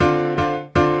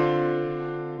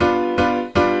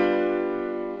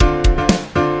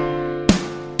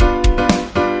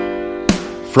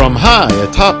From high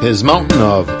atop his mountain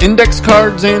of index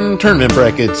cards and tournament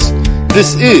brackets,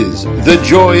 this is The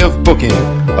Joy of Booking,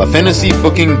 a fantasy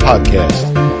booking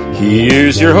podcast.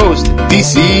 Here's your host,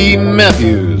 DC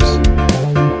Matthews.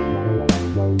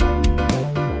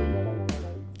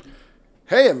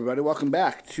 Hey everybody, welcome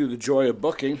back to The Joy of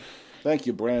Booking. Thank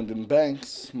you, Brandon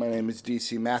Banks. My name is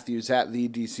DC Matthews at the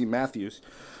DC Matthews.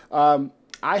 I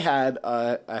had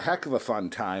a heck of a fun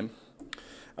time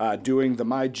doing the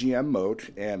My GM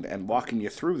mode and walking you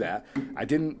through that. I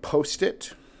didn't post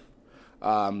it.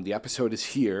 The episode is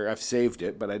here. I've saved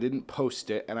it, but I didn't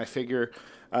post it. And I figure,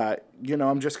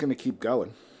 I'm just going to keep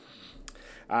going.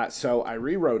 So I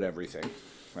rewrote everything.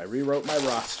 I rewrote my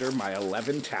roster, my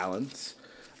 11 talents.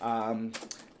 And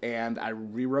I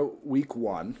rewrote week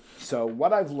 1. So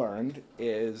what I've learned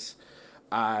is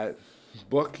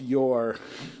book your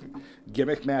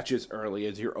gimmick matches early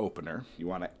as your opener. You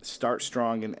want to start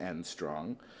strong and end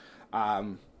strong.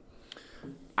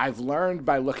 I've learned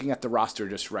by looking at the roster,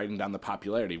 just writing down the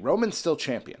popularity. Roman's still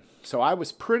champion. So I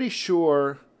was pretty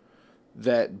sure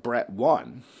that Brett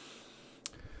won.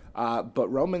 But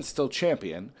Roman's still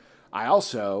champion. I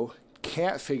also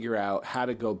can't figure out how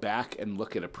to go back and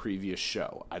look at a previous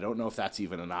show. I don't know if that's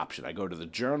even an option. I go to the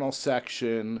journal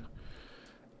section,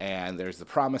 and there's the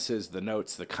promises, the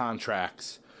notes, the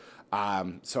contracts.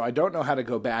 So I don't know how to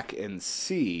go back and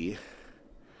see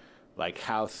like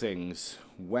how things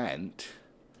went.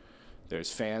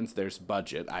 There's fans, there's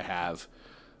budget. I have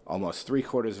almost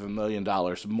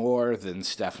 $750,000 more than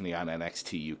Stephanie on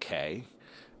NXT UK.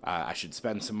 I should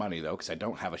spend some money, though, because I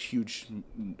don't have a huge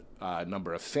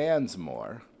number of fans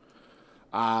more.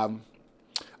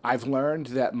 I've learned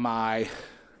that my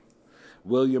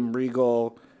William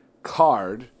Regal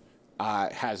card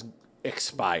has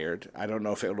expired. I don't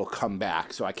know if it will come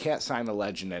back, so I can't sign a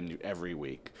legend every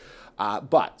week.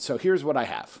 So here's what I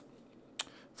have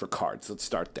for cards. Let's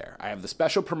start there. I have the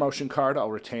special promotion card. I'll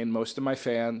retain most of my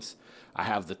fans. I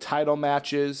have the title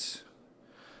matches.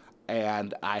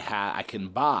 And I can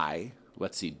buy,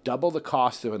 double the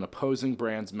cost of an opposing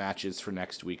brand's matches for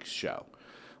next week's show.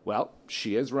 Well,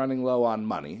 she is running low on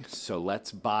money, so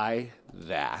let's buy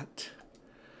that.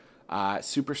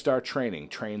 Superstar Training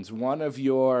trains one of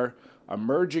your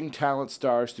emerging talent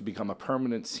stars to become a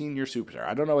permanent senior superstar.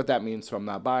 I don't know what that means, so I'm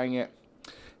not buying it.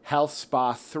 Health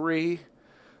Spa 3.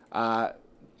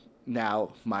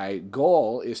 Now, my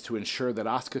goal is to ensure that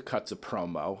Asuka cuts a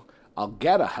promo. I'll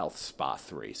get a Health Spa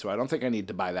 3, so I don't think I need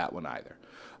to buy that one either.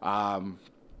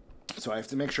 So I have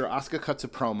to make sure Asuka cuts a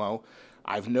promo.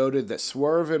 I've noted that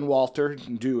Swerve and Walter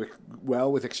do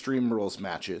well with Extreme Rules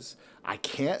matches. I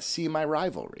can't see my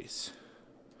rivalries.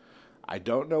 I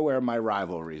don't know where my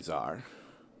rivalries are.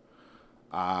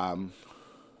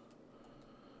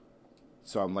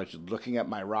 So I'm looking at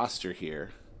my roster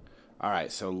here. All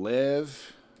right, so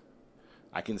Liv,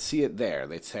 I can see it there.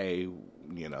 They say,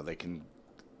 they can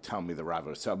tell me the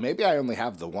rivalry. So maybe I only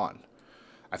have the one.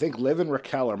 I think Liv and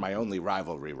Raquel are my only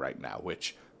rivalry right now,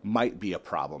 which might be a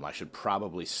problem. I should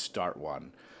probably start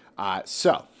one.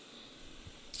 So,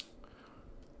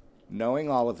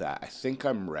 knowing all of that, I think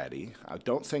I'm ready. I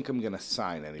don't think I'm going to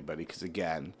sign anybody because,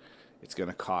 again, it's going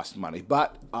to cost money.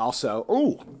 But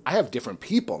also, I have different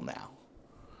people now.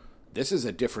 This is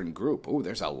a different group.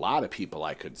 There's a lot of people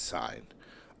I could sign.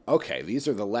 Okay, these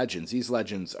are the legends. These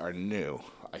legends are new.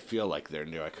 I feel like they're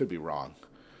new. I could be wrong,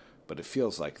 but it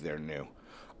feels like they're new.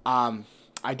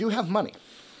 I do have money,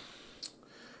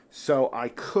 so I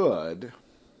could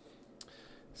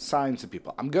sign some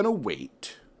people. I'm going to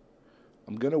wait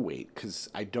because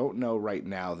I don't know right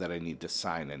now that I need to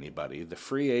sign anybody. The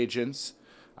free agents,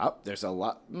 there's a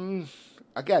lot.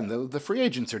 Again, the free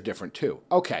agents are different too.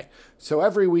 Okay, so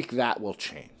every week that will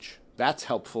change. That's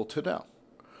helpful to know.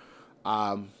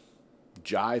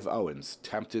 Jive Owens,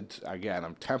 I'm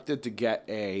tempted to get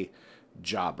a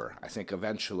jobber. I think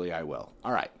eventually I will.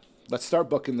 All right, let's start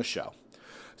booking the show.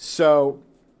 So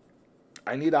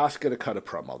I need Asuka to cut a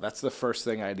promo. That's the first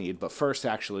thing I need. But first,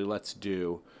 actually, let's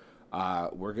do,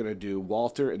 we're going to do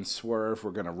Walter and Swerve.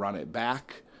 We're going to run it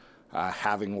back.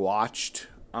 Having watched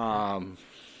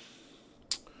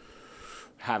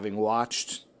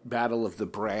Battle of the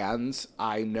Brands,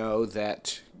 I know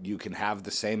that you can have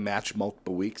the same match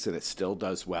multiple weeks and it still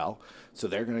does well. So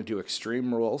they're going to do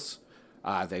Extreme Rules.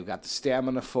 They've got the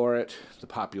stamina for it. The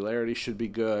popularity should be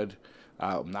good.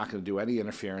 I'm not going to do any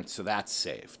interference, so that's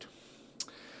saved.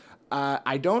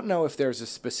 I don't know if there's a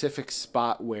specific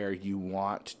spot where you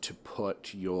want to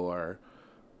put your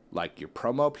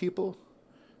promo people.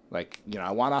 I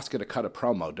want Asuka to cut a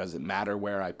promo. Does it matter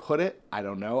where I put it? I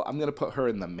don't know. I'm going to put her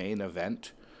in the main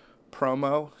event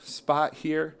promo spot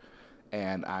here.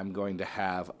 and I'm going to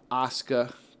have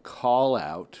Asuka call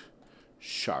out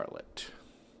Charlotte.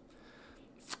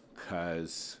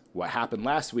 Because what happened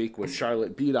last week was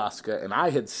Charlotte beat Asuka, and I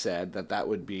had said that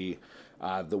would be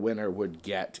the winner would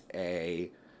get a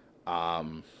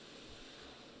title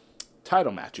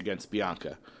match against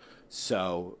Bianca.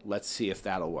 So let's see if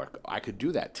that'll work. I could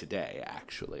do that today,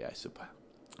 actually, I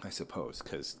suppose,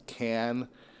 because can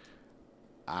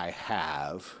I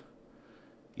have,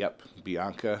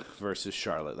 Bianca versus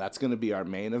Charlotte. That's going to be our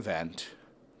main event.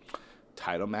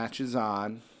 Title match is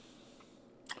on.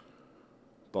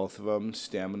 Both of them,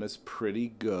 stamina's pretty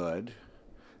good.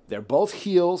 They're both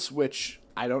heels, which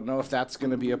I don't know if that's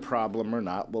going to be a problem or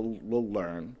not. We'll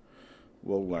learn.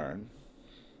 We'll learn.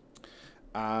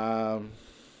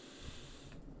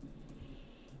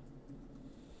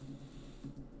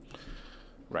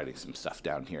 Writing some stuff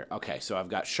down here. Okay, so I've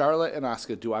got Charlotte and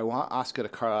Asuka. Do I want Asuka to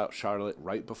call out Charlotte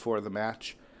right before the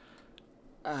match?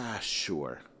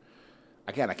 Sure.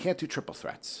 Again, I can't do triple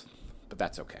threats, but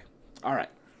that's okay. All right.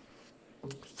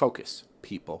 Focus,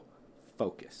 people.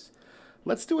 Focus.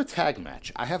 Let's do a tag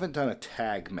match. I haven't done a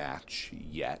tag match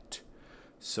yet.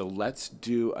 So let's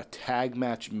do a tag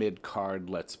match mid-card.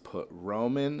 Let's put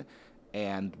Roman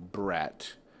and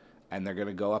Brett, and they're going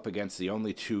to go up against the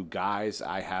only two guys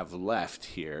I have left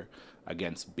here,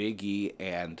 against Big E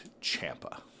and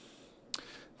Ciampa.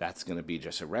 That's going to be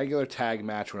just a regular tag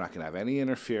match. We're not going to have any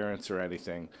interference or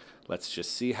anything. Let's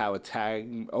just see how a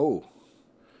tag... Oh.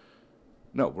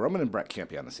 No, Roman and Brett can't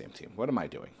be on the same team. What am I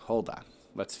doing? Hold on.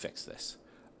 Let's fix this.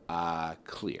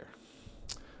 Clear.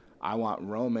 I want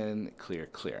Roman... Clear.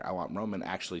 I want Roman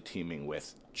actually teaming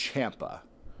with Ciampa.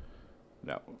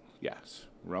 No. Yes.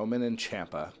 Roman and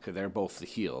Ciampa, because they're both the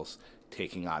heels,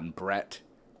 taking on Brett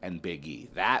and Big E.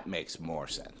 That makes more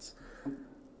sense.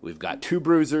 We've got two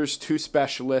bruisers, two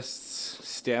specialists.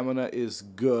 Stamina is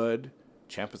good.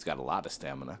 Ciampa's got a lot of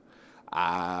stamina.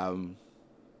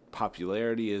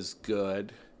 Popularity is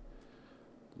good.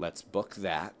 Let's book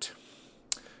that.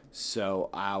 So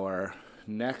our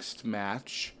next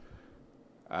match,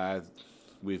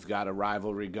 we've got a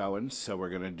rivalry going. So we're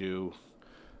going to do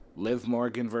Liv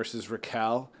Morgan versus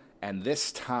Raquel. And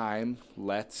this time,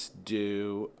 let's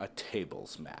do a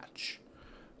tables match.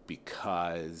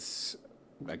 Because,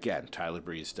 again, Tyler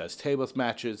Breeze does tables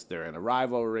matches. They're in a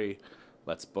rivalry.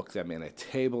 Let's book them in a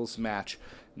tables match.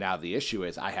 Now, the issue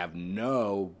is I have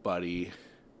nobody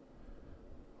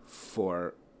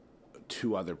for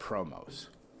two other promos.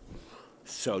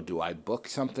 So do I book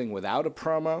something without a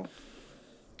promo?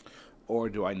 Or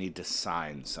do I need to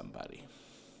sign somebody?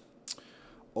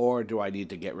 Or do I need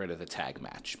to get rid of the tag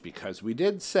match? Because we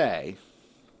did say...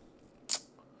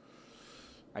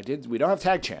 we don't have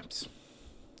tag champs.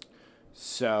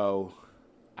 So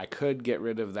I could get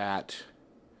rid of that.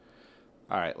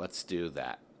 All right, let's do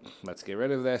that. Let's get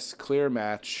rid of this. Clear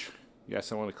match.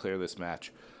 Yes, I want to clear this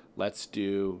match. Let's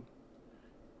do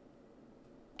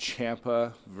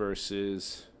Ciampa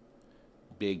versus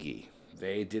Big E.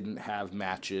 They didn't have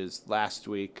matches last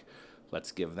week.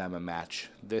 Let's give them a match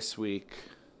this week.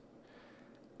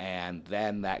 And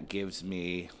then that gives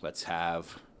me, let's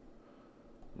have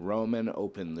Roman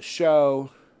open the show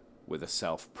with a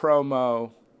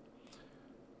self-promo.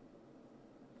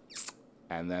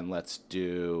 And then let's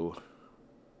do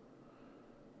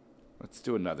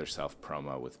another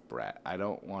self-promo with Brett. I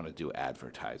don't want to do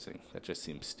advertising. That just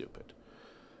seems stupid.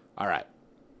 All right.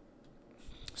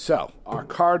 So, our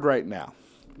card right now.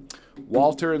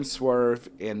 Walter and Swerve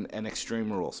in an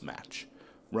Extreme Rules match.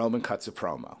 Roman cuts a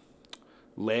promo.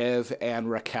 Liv and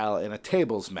Raquel in a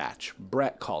tables match.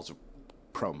 Brett calls a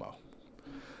promo.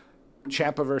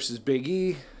 Ciampa versus Big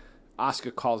E.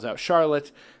 Asuka calls out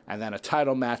Charlotte. And then a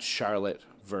title match, Charlotte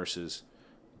versus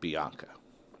Bianca.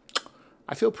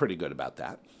 I feel pretty good about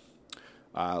that.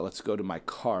 Let's go to my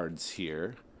cards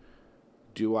here.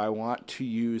 Do I want to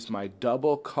use my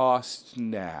double cost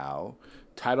now?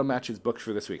 Title match is booked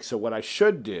for this week. So what I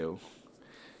should do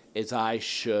is I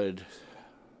should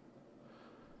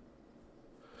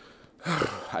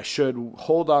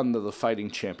hold on to the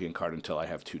Fighting Champion card until I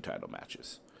have two title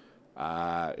matches.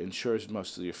 Ensures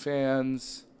most of your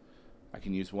fans. I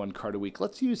can use one card a week.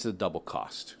 Let's use the double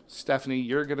cost. Stephanie,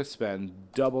 you're going to spend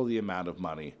double the amount of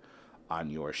money on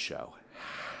your show.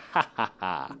 Ha ha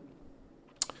ha.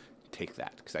 Take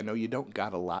that, because I know you don't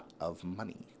got a lot of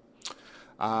money.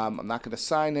 I'm not going to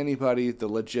sign anybody. The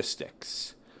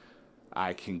logistics.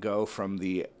 I can go from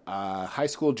the high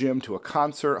school gym to a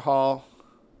concert hall.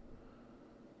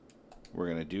 We're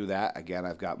going to do that. Again,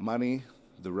 I've got money.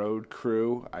 The road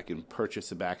crew. I can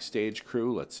purchase a backstage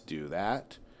crew. Let's do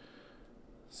that.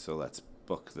 So let's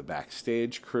book the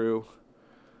backstage crew.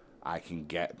 I can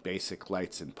get Basic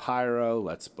Lights and Pyro.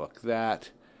 Let's book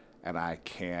that. And I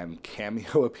can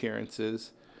cameo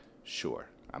appearances. Sure,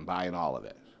 I'm buying all of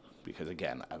it because,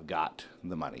 again, I've got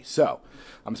the money. So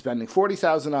I'm spending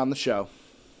 $40,000 on the show,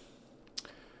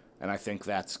 and I think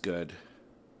that's good.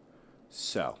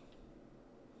 So,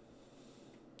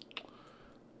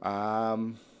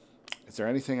 is there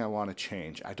anything I want to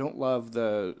change? I don't love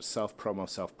the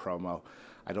self-promo.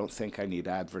 I don't think I need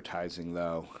advertising,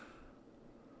 though.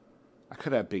 I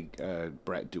could have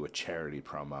Brett do a charity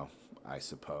promo, I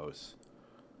suppose.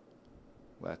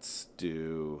 Let's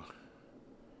do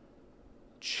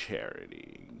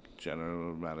charity.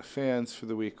 General amount of fans for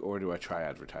the week, or do I try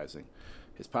advertising?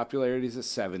 His popularity is at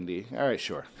 70. All right,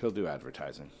 sure. He'll do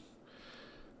advertising.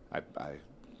 I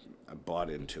bought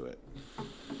into it.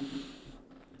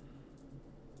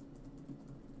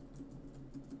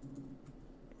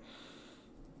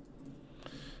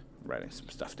 Writing some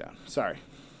stuff down. Sorry.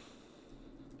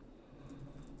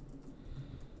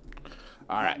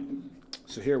 All right.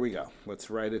 So here we go. Let's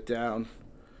write it down.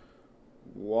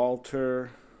 Walter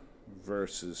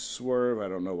versus Swerve. I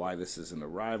don't know why this isn't a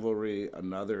rivalry.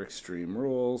 Another Extreme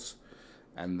Rules.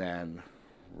 And then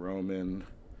Roman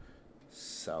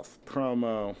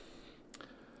self-promo.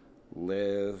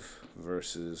 Liv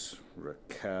versus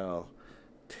Raquel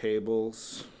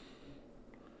tables.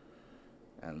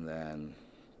 And then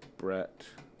Brett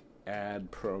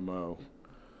ad promo.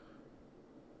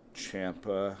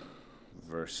 Ciampa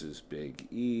versus Big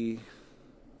E.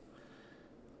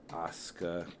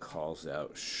 Asuka calls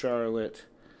out Charlotte.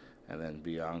 And then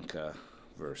Bianca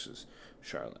versus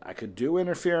Charlotte. I could do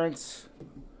interference,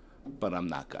 but I'm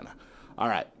not gonna. All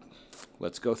right,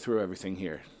 let's go through everything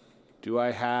here. Do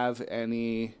I have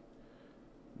any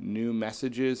new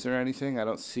messages or anything? I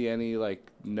don't see any,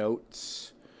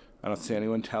 notes. I don't see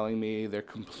anyone telling me they're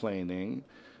complaining.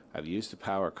 I've used a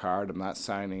power card. I'm not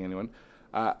signing anyone.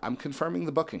 I'm confirming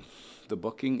the booking. The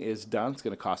booking is done. It's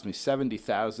going to cost me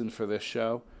 $70,000 for this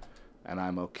show, and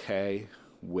I'm okay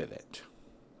with it.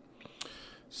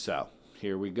 So,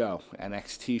 here we go.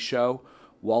 NXT show,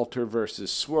 Walter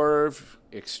versus Swerve,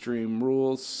 Extreme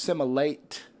Rules,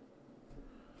 Simulate.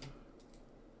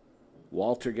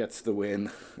 Walter gets the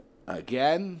win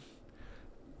again.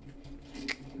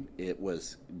 It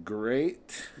was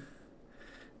great,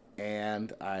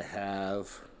 and I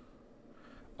have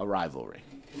a rivalry.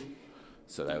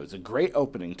 So that was a great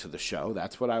opening to the show.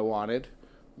 That's what I wanted.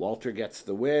 Walter gets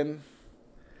the win.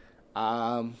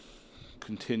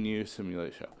 Continue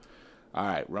simulate show. All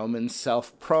right, Roman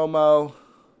self-promo.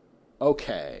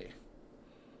 Okay.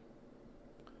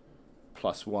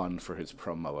 +1 for his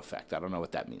promo effect. I don't know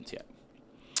what that means yet.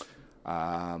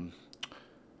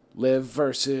 Liv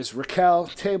versus Raquel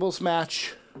tables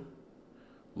match.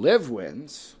 Liv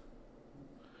wins.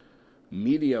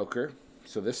 Mediocre.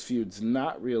 So this feud's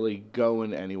not really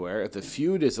going anywhere. The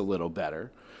feud is a little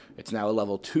better. It's now a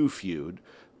level 2 feud,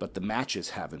 but the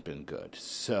matches haven't been good.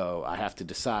 So I have to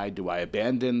decide, do I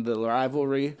abandon the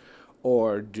rivalry,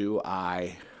 or do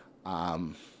I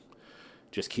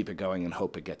just keep it going and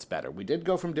hope it gets better? We did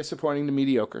go from disappointing to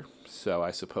mediocre, so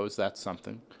I suppose that's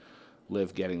something.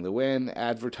 Liv getting the win.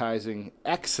 Advertising,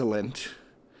 excellent.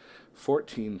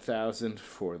 $14,000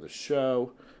 for the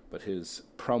show, but his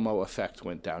promo effect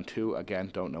went down too. Again,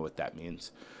 don't know what that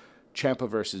means. Ciampa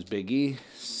versus Big E.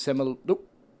 Nope.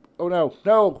 Oh,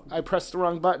 no. I pressed the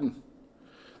wrong button.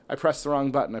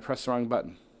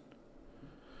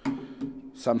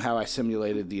 Somehow I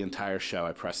simulated the entire show.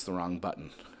 I pressed the wrong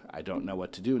button. I don't know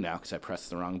what to do now because I pressed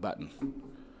the wrong button.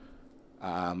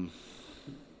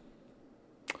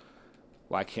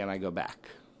 Why can't I go back?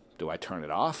 Do I turn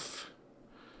it off?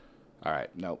 All right,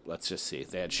 nope, let's just see.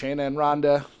 They had Shayna and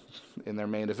Ronda in their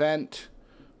main event.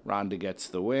 Ronda gets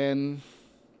the win.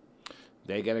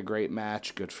 They get a great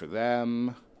match. Good for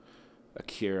them.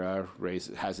 Akira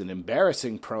has an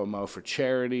embarrassing promo for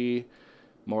charity.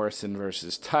 Morrison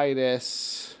versus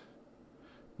Titus.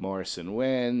 Morrison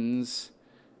wins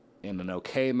in an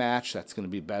okay match. That's going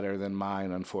to be better than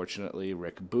mine, unfortunately.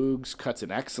 Rick Boogs cuts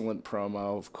an excellent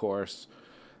promo, of course.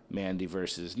 Mandy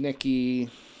versus Nikki.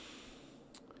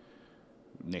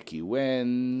 Nikki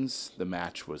wins. The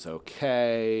match was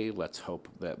okay. Let's hope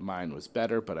that mine was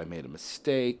better, but I made a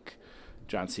mistake.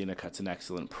 John Cena cuts an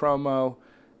excellent promo.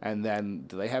 And then,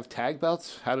 do they have tag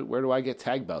belts? Where do I get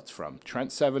tag belts from?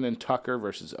 Trent Seven and Tucker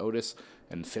versus Otis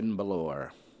and Finn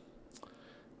Balor.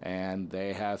 And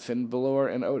they have Finn Balor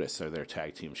and Otis are their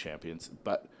tag team champions,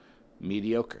 but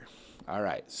mediocre. All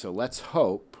right, so let's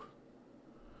hope.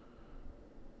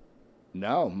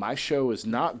 No, my show is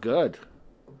not good.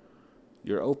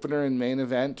 Your opener and main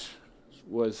event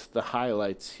was the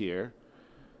highlights here.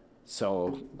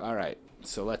 So, all right.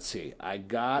 So let's see. I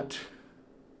got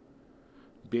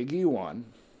Big E 1,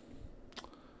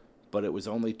 but it was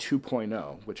only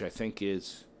 2.0, which I think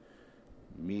is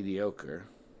mediocre.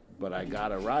 But I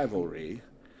got a rivalry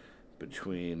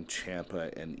between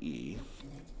Ciampa and E,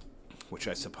 which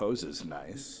I suppose is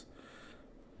nice.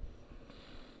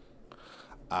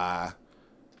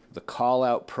 The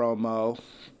call-out promo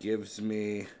gives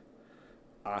me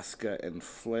Asuka and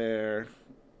Flair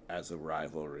as a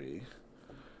rivalry.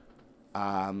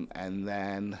 And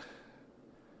then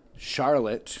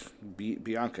Charlotte beat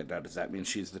Bianca. Now, does that mean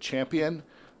she's the champion?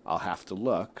 I'll have to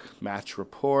look. Match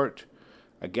report.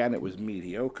 Again, it was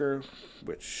mediocre,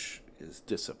 which is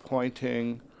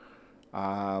disappointing.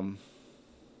 They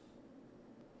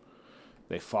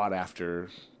fought after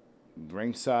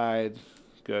ringside.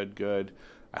 Good.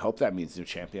 I hope that means new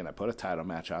champion. I put a title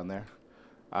match on there.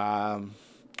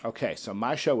 Okay, so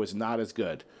my show was not as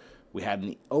good. We had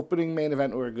an opening main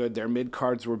event were good. Their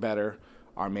mid-cards were better.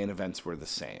 Our main events were the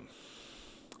same.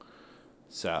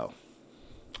 So,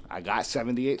 I got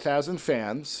 78,000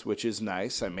 fans, which is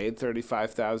nice. I made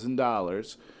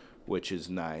 $35,000, which is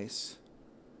nice.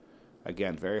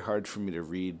 Again, very hard for me to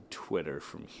read Twitter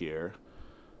from here.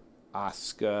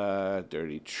 Asuka,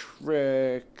 Dirty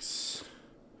Tricks.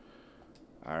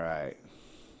 All right.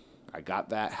 I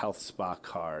got that health spa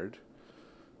card,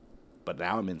 but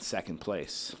now I'm in second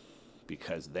place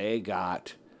because they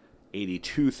got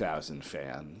 82,000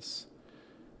 fans.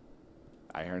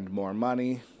 I earned more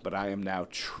money, but I am now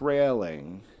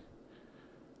trailing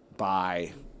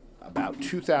by about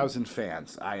 2,000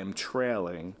 fans. I am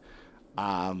trailing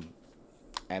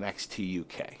NXT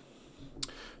UK.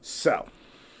 So,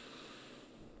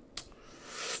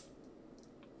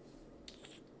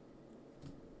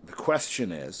 the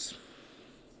question is,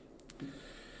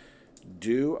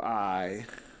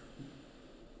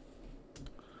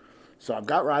 So I've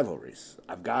got rivalries.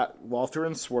 I've got Walter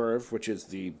and Swerve, which is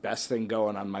the best thing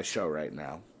going on my show right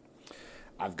now.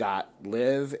 I've got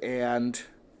Liv and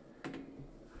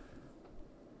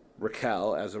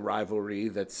Raquel as a rivalry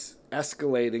that's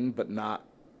escalating, but not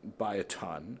by a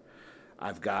ton.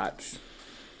 I've got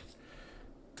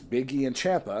Big E and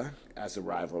Ciampa as a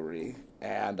rivalry,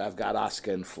 and I've got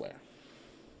Asuka and Flair.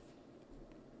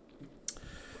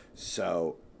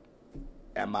 So,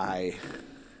 am I...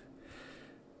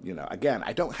 again,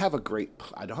 I don't have a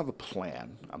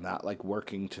plan. I'm not like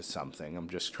working to something. I'm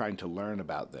just trying to learn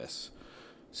about this.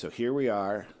 So here we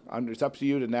are. It's up to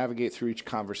you to navigate through each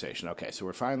conversation. Okay, so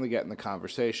we're finally getting the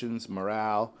conversations,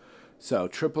 morale. So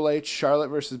Triple H, Charlotte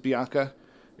versus Bianca.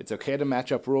 It's okay to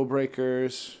match up rule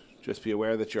breakers. Just be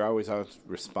aware that you're always on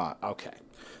response. Okay,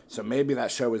 so maybe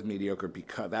that show was mediocre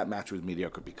because that match was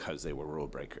mediocre because they were rule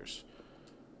breakers.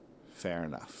 Fair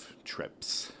enough.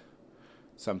 Trips.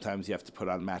 Sometimes you have to put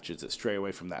on matches that stray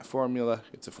away from that formula.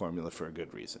 It's a formula for a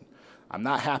good reason. I'm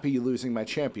not happy losing my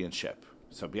championship.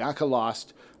 So Bianca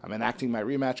lost. I'm enacting my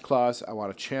rematch clause. I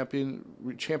want a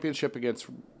championship against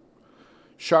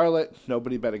Charlotte.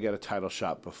 Nobody better get a title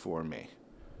shot before me.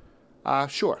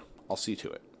 Sure. I'll see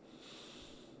to it.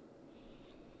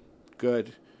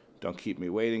 Good. Don't keep me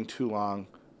waiting too long.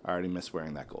 I already miss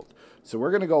wearing that gold. So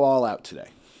we're going to go all out today.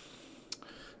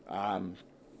 We're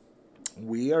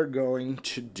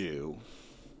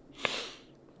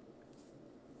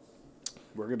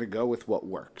going to go with what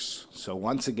works. So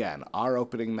once again, our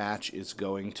opening match is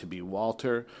going to be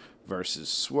Walter versus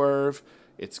Swerve.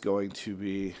 It's going to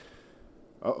be...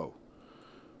 I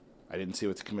didn't see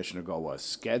what the commissioner goal was.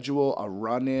 Schedule a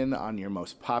run-in on your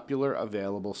most popular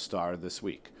available star this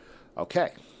week.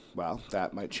 Okay, well,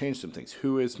 that might change some things.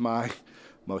 Who is my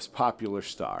most popular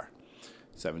star?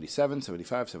 77,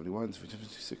 75, 71,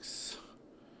 76...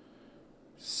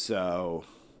 So,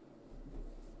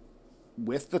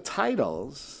 with the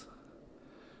titles,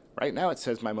 right now it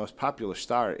says my most popular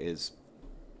star is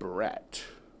Brett.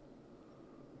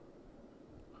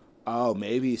 Oh,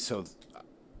 maybe so.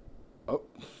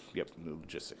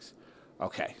 Logistics.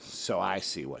 Okay, so I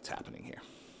see what's happening here.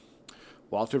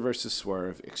 Walter versus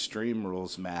Swerve, Extreme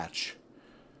Rules match.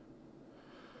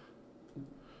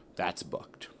 That's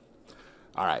booked.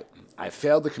 All right, I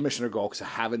failed the commissioner goal because I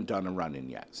haven't done a run-in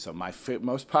yet. So my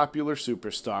most popular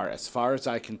superstar, as far as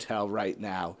I can tell right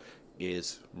now,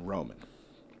 is Roman.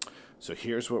 So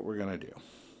here's what we're going to do.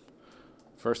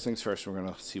 First things first, we're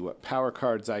going to see what power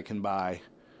cards I can buy.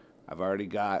 I've already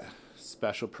got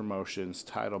special promotions,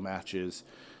 title matches,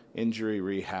 injury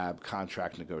rehab,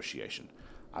 contract negotiation.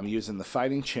 I'm using the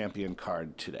Fighting Champion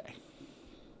card today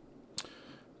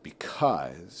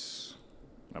because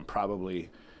I'm probably...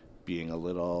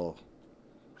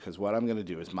 because what I'm going to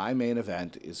do is my main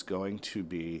event is going to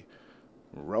be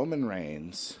Roman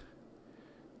Reigns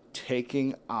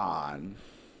taking on...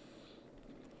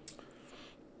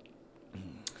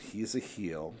 He's a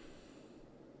heel.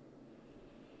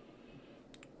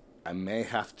 I may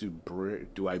have to...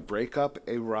 Do I break up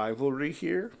a rivalry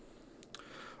here?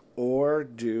 Or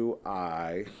do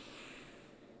I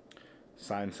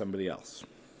sign somebody else?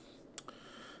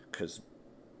 Because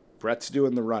Brett's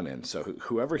doing the run-in, so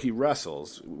whoever he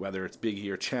wrestles, whether it's Big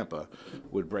E or Ciampa,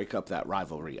 would break up that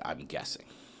rivalry, I'm guessing.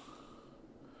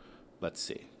 Let's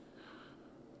see.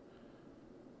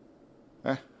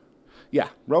 Yeah,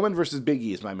 Roman versus Big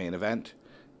E is my main event.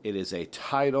 It is a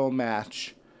title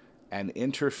match, and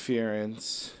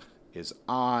interference is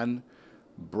on.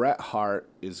 Bret Hart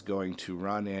is going to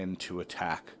run in to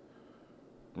attack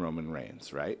Roman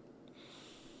Reigns, right?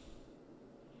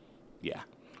 Yeah,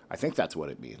 I think that's what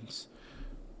it means.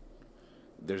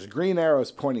 There's green arrows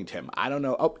pointing to him. I don't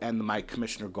know. Oh, and my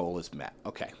commissioner goal is met.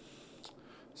 Okay.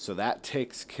 So that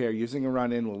takes care. Using a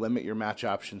run-in will limit your match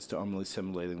options to only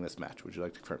simulating this match. Would you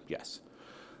like to confirm? Yes.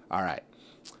 All right.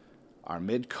 Our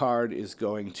mid-card is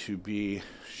going to be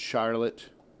Charlotte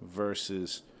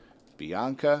versus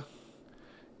Bianca.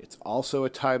 It's also a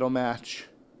title match.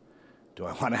 Do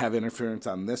I want to have interference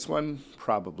on this one?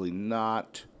 Probably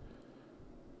not.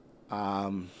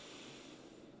 Because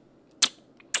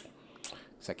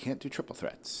I can't do triple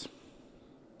threats.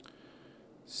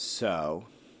 So...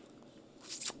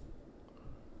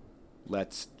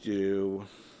 let's do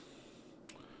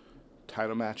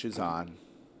title matches on.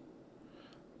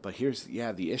 But here's,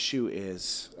 the issue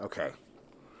is, okay.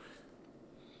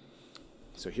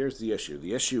 So here's the issue.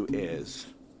 The issue is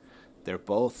they're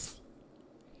both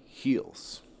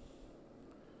heels.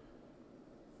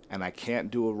 And I can't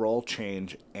do a role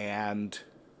change and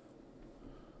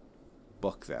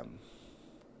book them.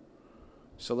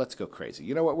 So let's go crazy.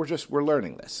 You know what? We're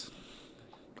learning this.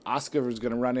 Asuka is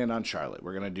going to run in on Charlotte.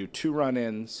 We're going to do 2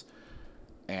 run-ins,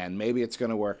 and maybe it's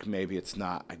going to work, maybe it's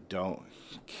not. I don't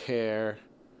care.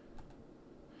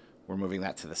 We're moving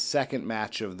that to the second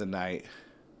match of the night.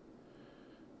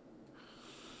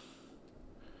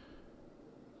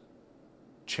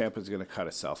 Ciampa's going to cut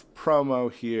a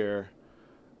self-promo here.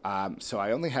 So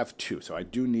I only have 2, so I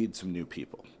do need some new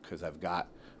people, because I've got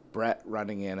Brett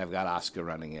running in, I've got Asuka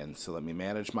running in. So let me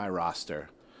manage my roster.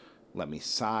 Let me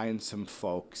sign some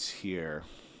folks here.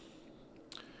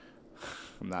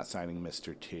 I'm not signing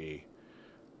Mr. T.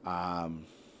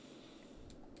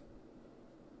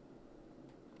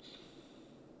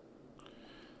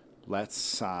 Let's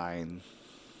sign.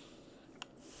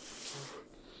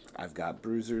 I've got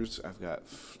bruisers.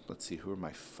 Let's see, who are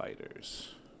my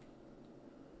fighters?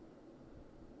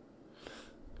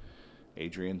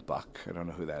 Adrian Buck. I don't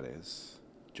know who that is.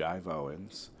 Jive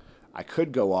Owens. I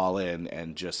could go all in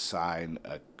and just sign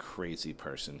a crazy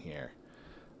person here.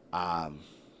 All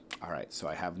right, so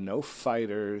I have no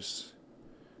fighters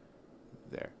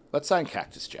there. Let's sign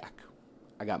Cactus Jack.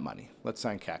 I got money. Let's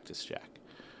sign Cactus Jack.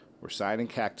 We're signing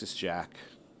Cactus Jack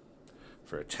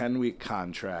for a 10-week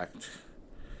contract.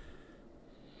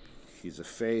 He's a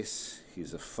face.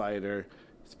 He's a fighter.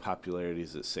 His popularity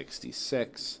is at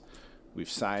 66. We've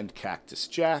signed Cactus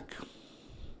Jack.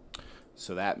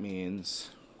 So that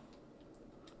means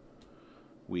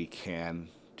we can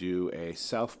do a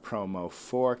self-promo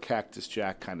for Cactus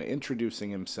Jack, kind of introducing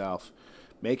himself,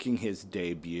 making his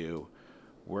debut.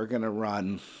 We're going to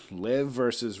run Liv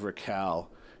versus Raquel.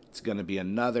 It's going to be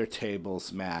another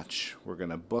tables match. We're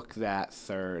going to book that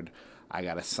third. I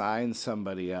got to sign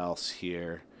somebody else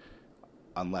here,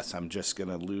 unless I'm just going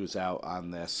to lose out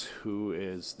on this. Who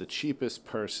is the cheapest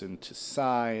person to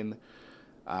sign?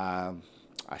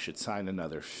 I should sign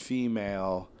another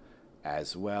female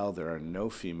as well. There are no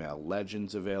female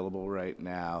legends available right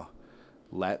now.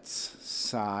 Let's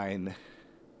sign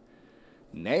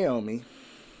Naomi,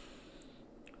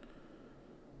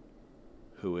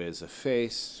 who is a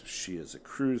face. She is a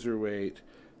cruiserweight,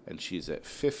 and she's at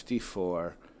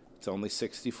 54. It's only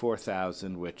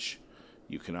 64,000, which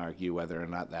you can argue whether or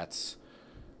not that's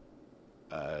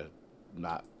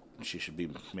not. She should be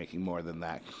making more than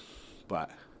that,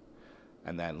 but.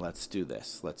 And then let's do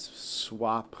this. Let's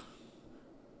swap.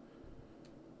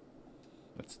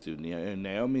 Let's do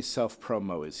Naomi's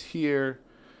self-promo is here.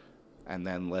 And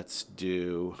then let's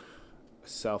do a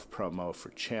self-promo for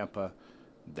Ciampa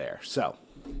there. So,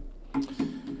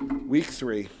 week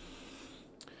 3,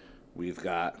 we've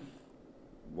got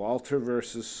Walter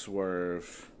versus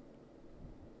Swerve.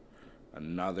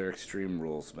 Another Extreme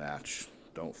Rules match.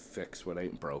 Don't fix what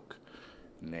ain't broke.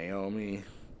 Naomi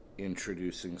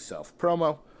introducing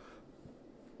self-promo.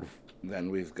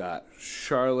 Then we've got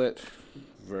Charlotte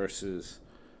versus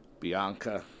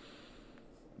Bianca.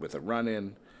 with a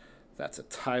run-in. That's a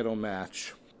title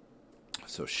match,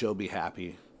 so she'll be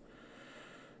happy.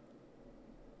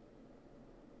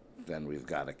 Then we've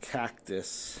got a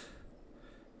Cactus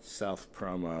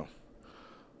self-promo.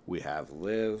 We have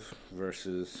Liv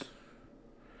versus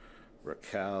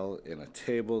Raquel in a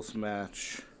tables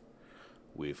match.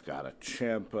 We've got a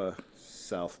Ciampa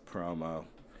self-promo.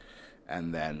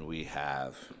 And then we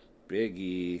have Big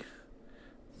E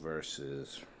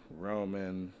versus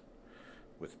Roman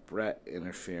with Brett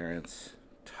interference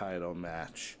title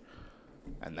match.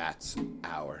 And that's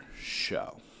our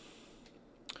show.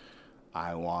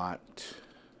 I want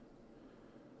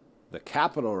the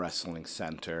Capitol Wrestling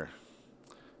Center.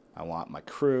 I want my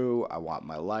crew. I want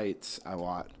my lights. I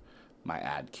want my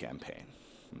ad campaign.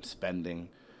 I'm spending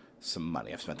some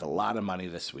money. I've spent a lot of money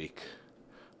this week.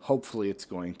 Hopefully it's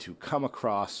going to come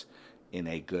across in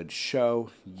a good show.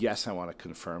 Yes, I want to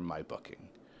confirm my booking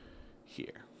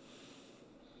here.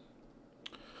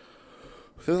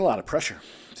 There's a lot of pressure.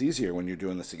 It's easier when you're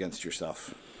doing this against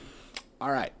yourself.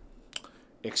 All right.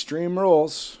 Extreme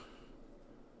Rules.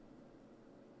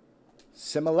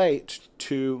 Simulate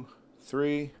 2,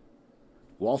 3.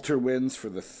 Walter wins for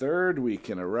the third week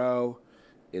in a row.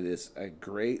 It is a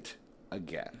great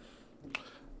again.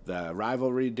 The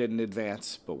rivalry didn't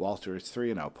advance, but Walter is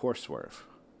 3-0. Poor Swerve.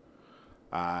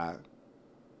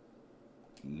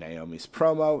 Naomi's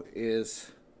promo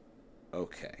is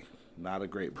okay. Not a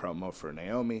great promo for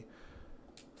Naomi.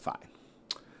 Fine.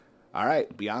 All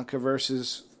right, Bianca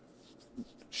versus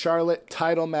Charlotte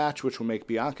title match, which will make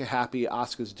Bianca happy.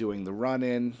 Asuka's doing the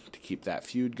run-in to keep that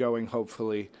feud going,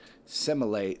 hopefully.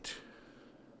 Simulate.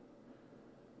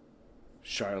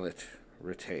 Charlotte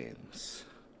retains.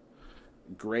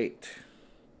 Great.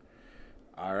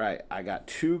 All right, I got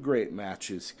 2 great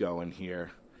matches going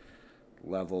here.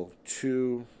 Level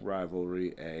 2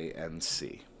 rivalry A and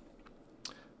C.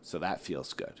 So that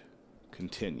feels good.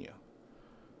 Continue.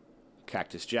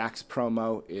 Cactus Jack's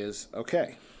promo is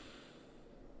okay.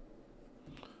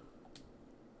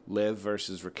 Liv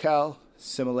versus Raquel.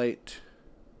 Simulate.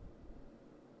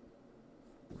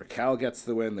 Raquel gets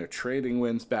the win. They're trading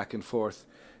wins back and forth.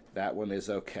 That one is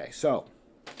okay. So,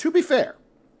 to be fair,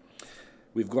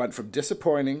 we've gone from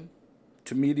disappointing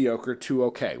to mediocre to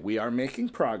okay. We are making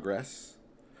progress,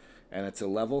 and it's a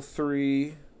level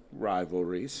 3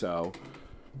 rivalry, so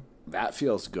that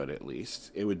feels good at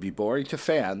least. It would be boring to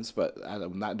fans, but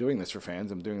I'm not doing this for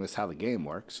fans. I'm doing this how the game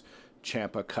works.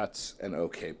 Ciampa cuts an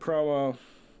okay promo.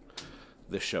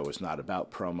 This show is not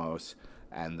about promos.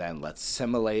 And then let's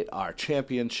simulate our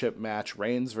championship match.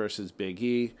 Reigns versus Big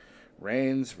E.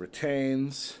 Reigns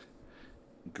retains.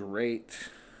 Great.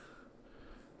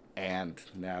 And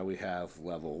now we have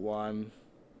level 1,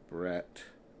 Brett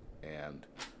and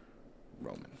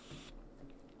Roman.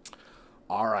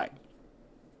 All right.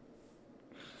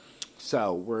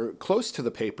 So we're close to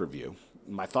the pay-per-view.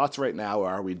 My thoughts right now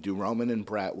are we do Roman and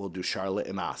Brett. We'll do Charlotte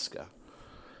and Asuka.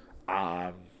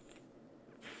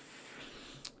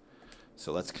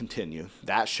 So let's continue.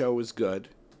 That show was good.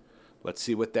 Let's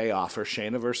see what they offer.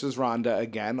 Shayna versus Ronda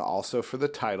again, also for the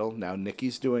title. Now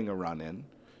Nikki's doing a run-in.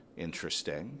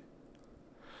 Interesting.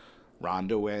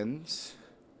 Ronda wins.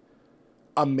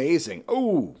 Amazing.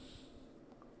 Ooh.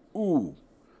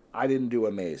 I didn't do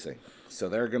amazing. So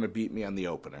they're going to beat me on the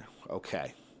opener.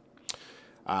 Okay.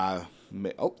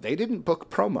 They didn't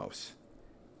book promos.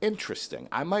 Interesting.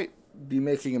 I might be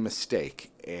making a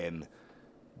mistake in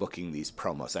booking these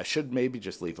promos. I should maybe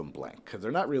just leave them blank because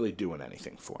they're not really doing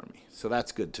anything for me. So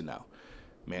that's good to know.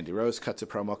 Mandy Rose cuts a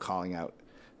promo calling out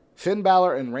Finn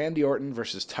Balor and Randy Orton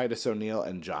versus Titus O'Neil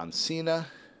and John Cena.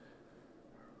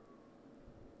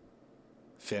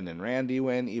 Finn and Randy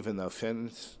win, even though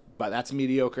but that's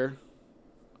mediocre.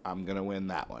 I'm going to win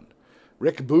that one.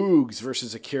 Rick Boogs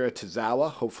versus Akira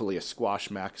Tozawa. Hopefully a squash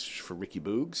match for Ricky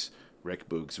Boogs. Rick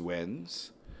Boogs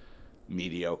wins.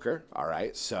 Mediocre. All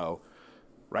right, so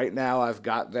right now I've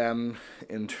got them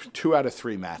in 2 out of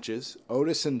 3 matches.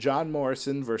 Otis and John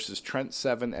Morrison versus Trent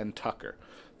Seven and Tucker.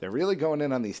 They're really going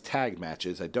in on these tag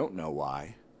matches. I don't know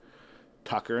why.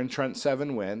 Tucker and Trent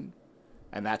Seven win,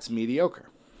 and that's mediocre.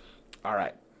 All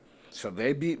right, so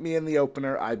they beat me in the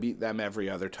opener. I beat them every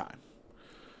other time.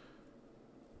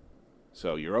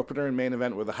 So your opener and main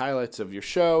event were the highlights of your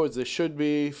show, as they should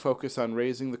be. Focus on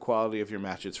raising the quality of your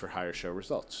matches for higher show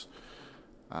results.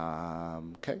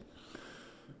 Okay.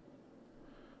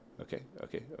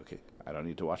 I don't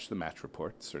need to watch the match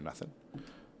reports or nothing.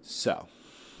 So,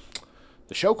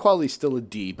 the show quality is still a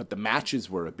D, but the matches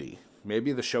were a B.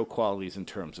 Maybe the show quality is in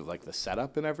terms of like the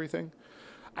setup and everything.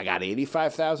 I got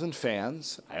 85,000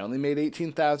 fans. I only made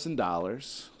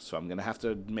 $18,000, so I'm going to have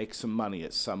to make some money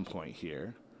at some point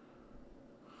here.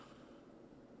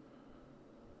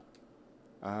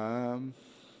 I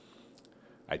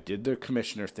did the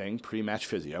commissioner thing, pre-match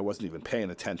physio. I wasn't even paying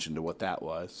attention to what that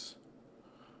was.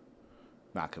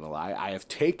 Not going to lie. I have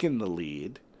taken the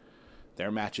lead.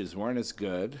 Their matches weren't as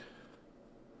good,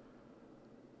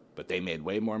 but they made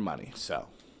way more money, so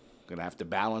I'm going to have to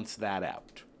balance that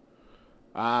out.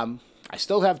 I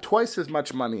still have twice as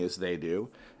much money as they do,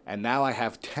 and now I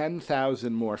have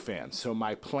 10,000 more fans. So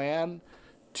my plan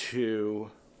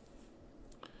to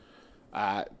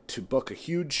book a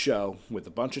huge show with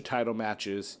a bunch of title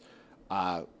matches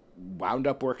wound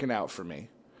up working out for me.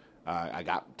 I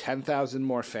got 10,000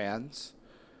 more fans.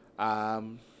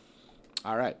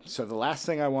 All right, so the last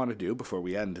thing I want to do before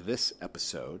we end this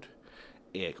episode,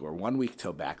 we're 1 week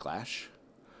till Backlash.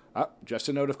 Just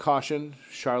a note of caution,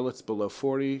 Charlotte's below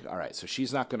 40. All right, so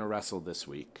she's not going to wrestle this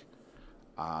week.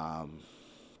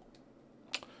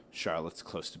 Charlotte's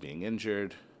close to being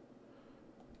injured.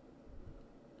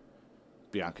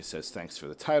 Bianca says thanks for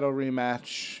the title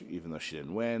rematch, even though she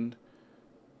didn't win.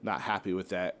 Not happy with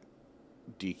that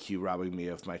DQ robbing me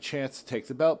of my chance to take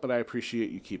the belt, but I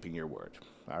appreciate you keeping your word.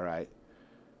 All right.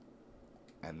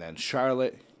 And then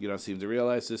Charlotte, you don't seem to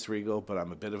realize this, Regal, but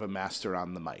I'm a bit of a master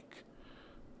on the mic.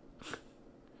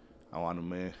 I want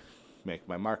to make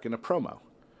my mark in a promo.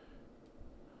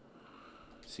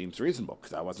 Seems reasonable,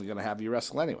 because I wasn't going to have you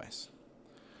wrestle anyways.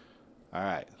 All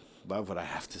right. Love what I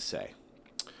have to say.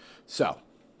 So,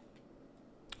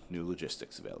 new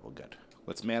logistics available. Good.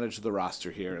 Let's manage the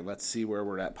roster here, and let's see where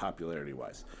we're at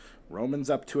popularity-wise. Roman's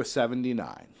up to a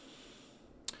 79.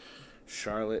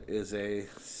 Charlotte is a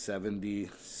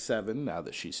 77 now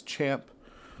that she's champ.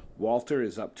 Walter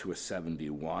is up to a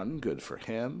 71. Good for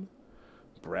him.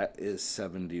 Brett is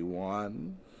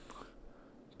 71.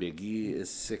 Big E is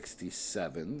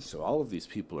 67. So all of these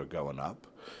people are going up.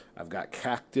 I've got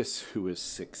Cactus, who is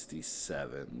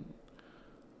 67.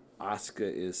 Asuka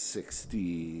is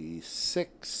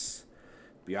 66.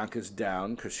 Bianca's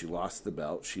down because she lost the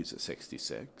belt. She's at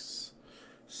 66.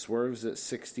 Swerve's at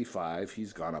 65.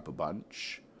 He's gone up a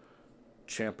bunch.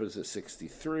 Ciampa's at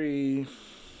 63.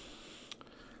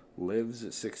 Liv's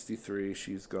at 63.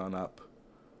 She's gone up.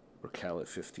 Raquel at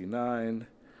 59.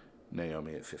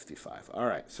 Naomi at 55. All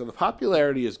right, so the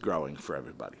popularity is growing for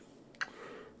everybody.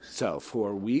 So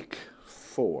for week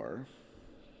 4,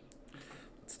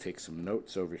 let's take some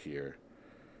notes over here.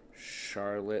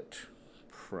 Charlotte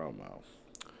promo.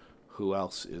 Who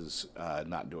else is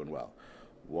not doing well?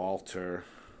 Walter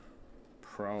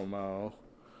promo.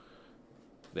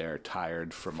 They're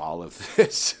tired from all of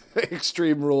this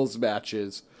Extreme Rules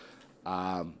matches.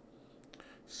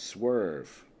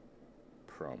 Swerve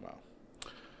promo.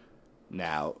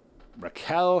 Now,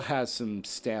 Raquel has some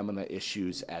stamina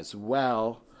issues as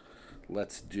well.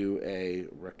 Let's do a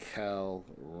Raquel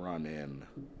run-in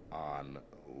on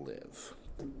Liv,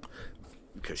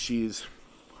 because she's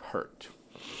hurt.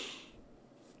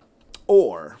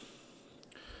 Or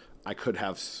I could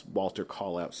have Walter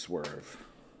call out Swerve.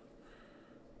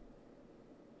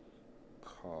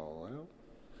 Call out.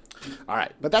 All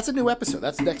right, but that's a new episode.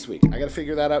 That's next week. I got to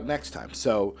figure that out next time.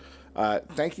 So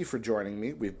thank you for joining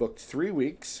me. We've booked 3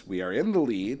 weeks. We are in the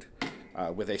lead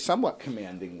with a somewhat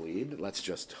commanding lead. Let's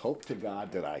just hope to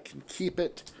God that I can keep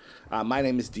it. My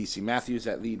name is DC Matthews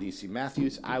at the DC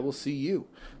Matthews. I will see you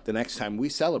the next time we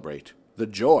celebrate the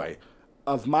joy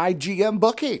of my GM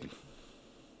booking.